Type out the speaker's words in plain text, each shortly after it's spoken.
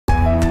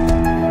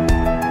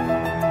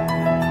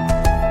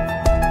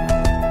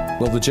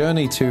Well, the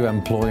journey to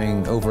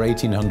employing over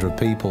 1,800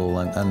 people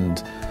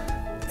and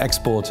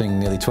exporting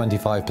nearly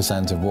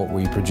 25% of what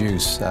we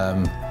produce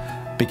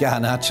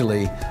began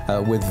actually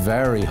with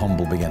very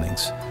humble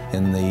beginnings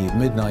in the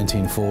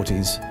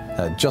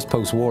mid-1940s, just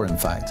post-war in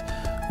fact,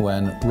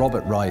 when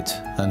Robert Wright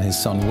and his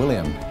son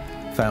William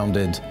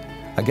founded,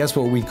 I guess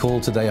what we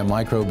call today a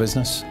micro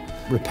business,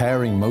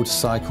 repairing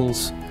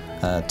motorcycles,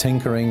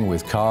 tinkering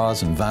with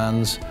cars and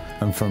vans,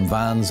 and from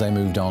vans they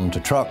moved on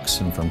to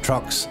trucks, and from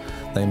trucks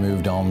they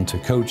moved on to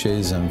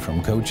coaches, and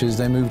from coaches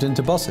they moved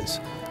into buses,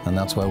 and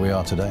that's where we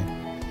are today.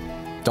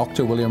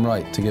 Dr. William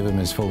Wright, to give him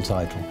his full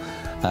title,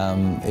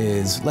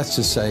 is, let's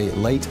just say,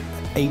 late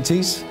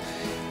 80s.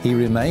 He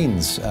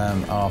remains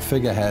our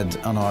figurehead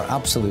and our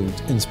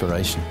absolute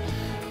inspiration.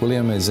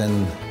 William is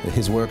in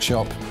his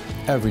workshop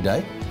every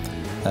day,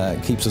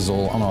 keeps us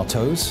all on our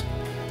toes,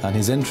 and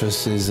his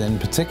interest is in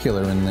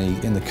particular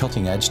in the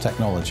cutting edge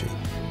technology.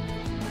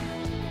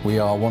 We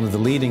are one of the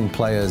leading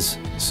players,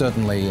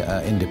 certainly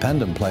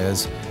independent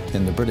players,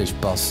 in the British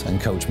bus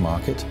and coach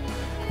market.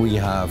 We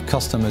have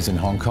customers in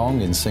Hong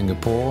Kong, in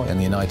Singapore, in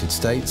the United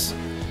States.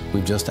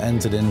 We've just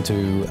entered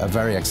into a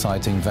very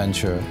exciting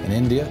venture in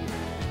India,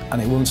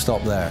 and it won't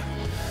stop there.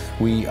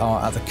 We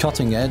are at the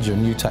cutting edge of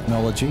new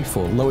technology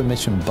for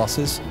low-emission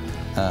buses,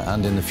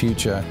 and in the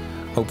future,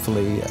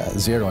 hopefully,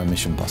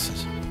 zero-emission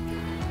buses.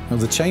 Now,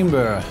 the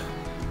Chamber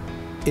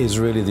is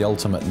really the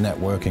ultimate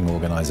networking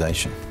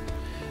organization.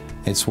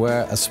 It's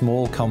where a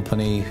small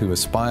company who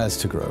aspires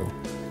to grow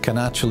can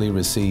actually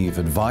receive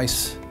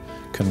advice,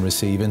 can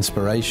receive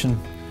inspiration,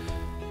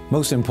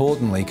 most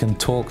importantly, can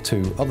talk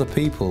to other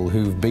people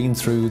who've been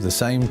through the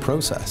same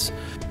process.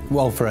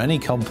 Well, for any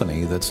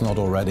company that's not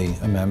already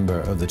a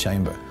member of the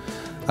Chamber,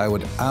 I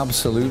would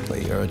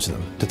absolutely urge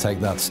them to take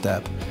that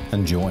step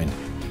and join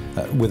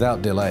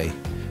without delay,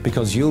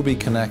 because you'll be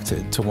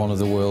connected to one of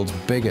the world's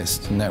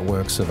biggest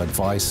networks of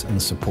advice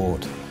and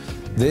support.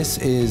 This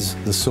is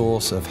the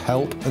source of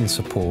help and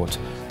support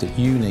that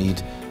you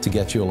need to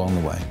get you along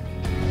the way.